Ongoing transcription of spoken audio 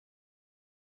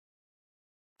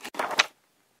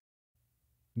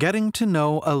Getting to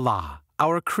Know Allah,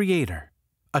 Our Creator,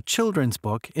 a children's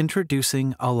book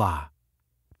introducing Allah,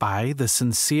 by the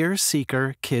Sincere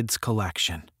Seeker Kids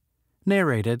Collection.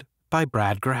 Narrated by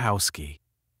Brad Grahowski.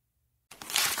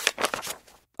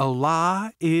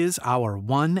 Allah is our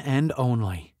one and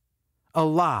only.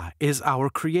 Allah is our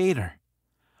Creator.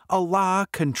 Allah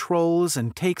controls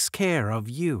and takes care of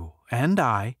you and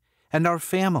I and our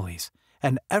families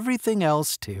and everything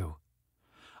else too.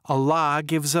 Allah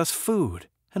gives us food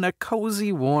and a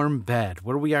cozy warm bed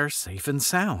where we are safe and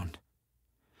sound.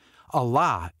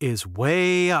 Allah is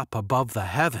way up above the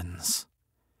heavens.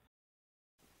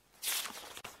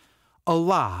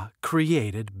 Allah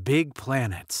created big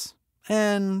planets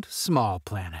and small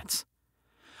planets.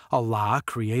 Allah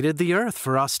created the earth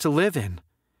for us to live in.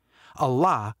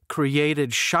 Allah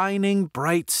created shining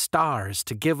bright stars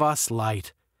to give us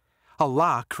light.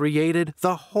 Allah created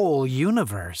the whole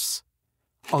universe.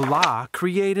 Allah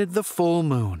created the full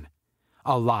moon.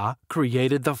 Allah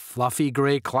created the fluffy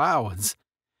gray clouds.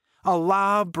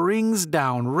 Allah brings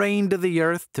down rain to the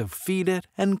earth to feed it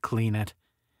and clean it.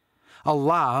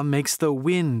 Allah makes the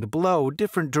wind blow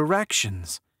different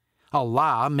directions.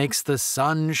 Allah makes the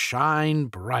sun shine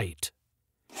bright.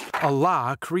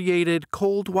 Allah created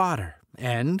cold water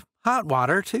and hot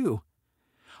water too.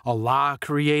 Allah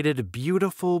created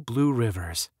beautiful blue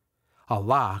rivers.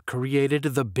 Allah created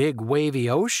the big wavy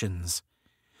oceans.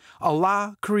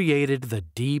 Allah created the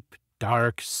deep,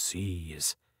 dark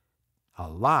seas.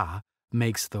 Allah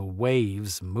makes the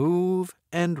waves move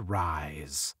and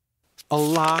rise.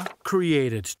 Allah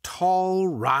created tall,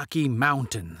 rocky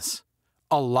mountains.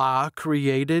 Allah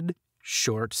created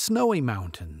short, snowy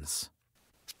mountains.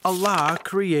 Allah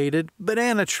created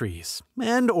banana trees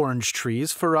and orange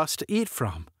trees for us to eat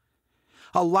from.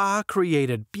 Allah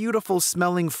created beautiful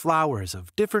smelling flowers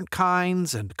of different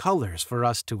kinds and colors for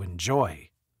us to enjoy.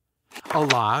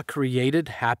 Allah created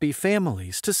happy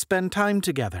families to spend time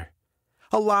together.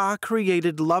 Allah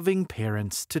created loving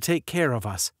parents to take care of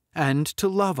us and to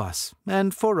love us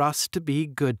and for us to be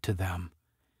good to them.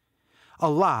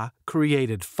 Allah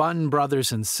created fun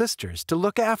brothers and sisters to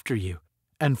look after you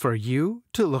and for you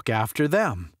to look after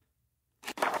them.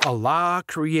 Allah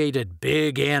created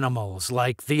big animals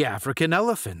like the African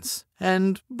elephants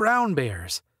and brown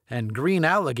bears and green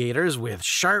alligators with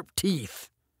sharp teeth.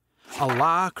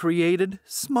 Allah created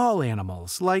small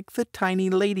animals like the tiny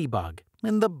ladybug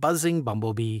and the buzzing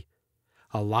bumblebee.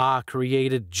 Allah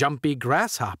created jumpy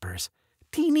grasshoppers,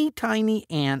 teeny tiny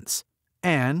ants,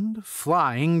 and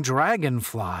flying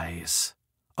dragonflies.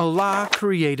 Allah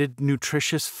created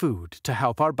nutritious food to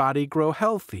help our body grow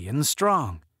healthy and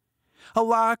strong.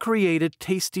 Allah created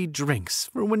tasty drinks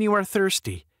for when you are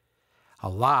thirsty.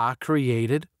 Allah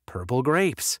created purple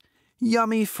grapes,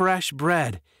 yummy fresh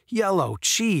bread, yellow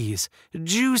cheese,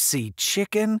 juicy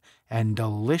chicken, and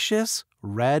delicious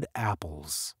red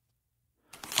apples.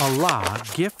 Allah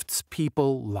gifts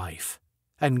people life,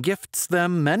 and gifts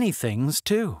them many things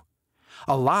too.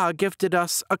 Allah gifted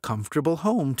us a comfortable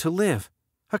home to live,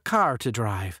 a car to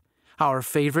drive, our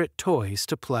favorite toys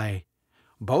to play,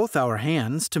 both our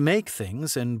hands to make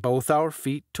things and both our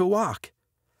feet to walk,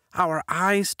 our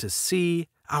eyes to see,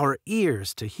 our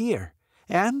ears to hear,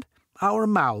 and our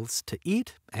mouths to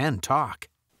eat and talk.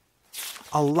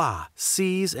 Allah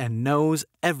sees and knows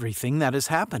everything that is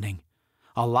happening.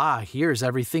 Allah hears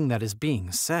everything that is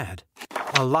being said.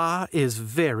 Allah is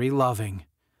very loving.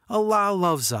 Allah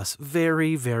loves us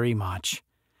very, very much.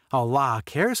 Allah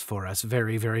cares for us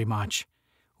very, very much.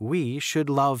 We should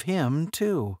love Him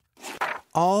too.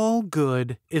 All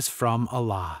good is from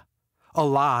Allah.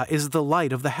 Allah is the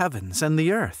light of the heavens and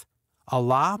the earth.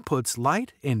 Allah puts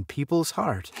light in people's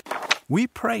heart. We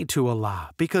pray to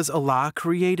Allah because Allah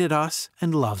created us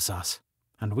and loves us.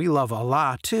 And we love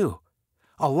Allah too.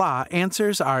 Allah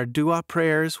answers our dua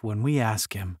prayers when we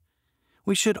ask Him.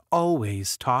 We should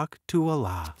always talk to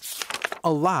Allah.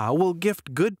 Allah will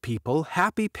gift good people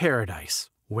happy paradise,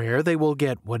 where they will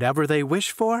get whatever they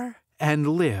wish for and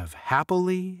live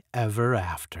happily ever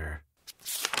after.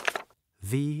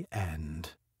 The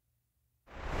end.